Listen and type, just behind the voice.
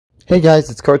Hey guys,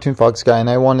 it's Cartoon Fox Guy, and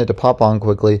I wanted to pop on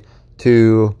quickly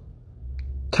to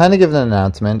kind of give an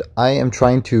announcement. I am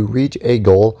trying to reach a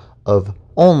goal of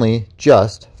only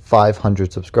just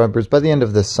 500 subscribers by the end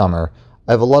of this summer.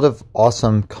 I have a lot of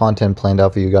awesome content planned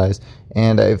out for you guys,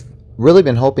 and I've really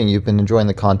been hoping you've been enjoying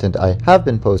the content I have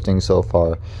been posting so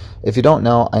far. If you don't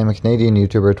know, I am a Canadian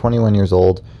YouTuber, 21 years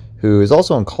old, who is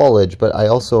also in college, but I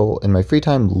also, in my free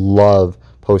time, love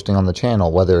posting on the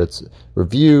channel, whether it's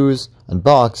reviews,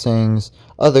 unboxings,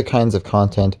 other kinds of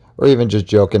content, or even just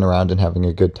joking around and having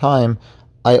a good time.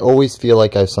 I always feel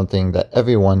like I have something that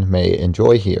everyone may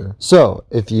enjoy here. So,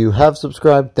 if you have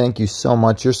subscribed, thank you so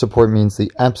much. Your support means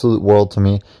the absolute world to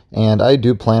me, and I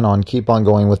do plan on keep on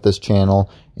going with this channel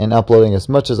and uploading as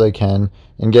much as I can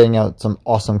and getting out some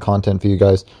awesome content for you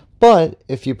guys. But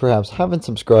if you perhaps haven't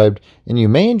subscribed and you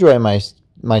may enjoy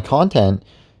my content,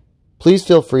 please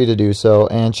feel free to do so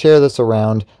and share this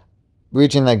around.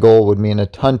 Reaching that goal would mean a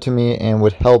ton to me and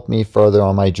would help me further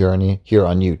on my journey here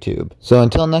on YouTube. So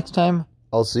until next time,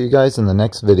 I'll see you guys in the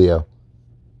next video.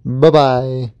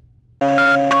 Bye-bye.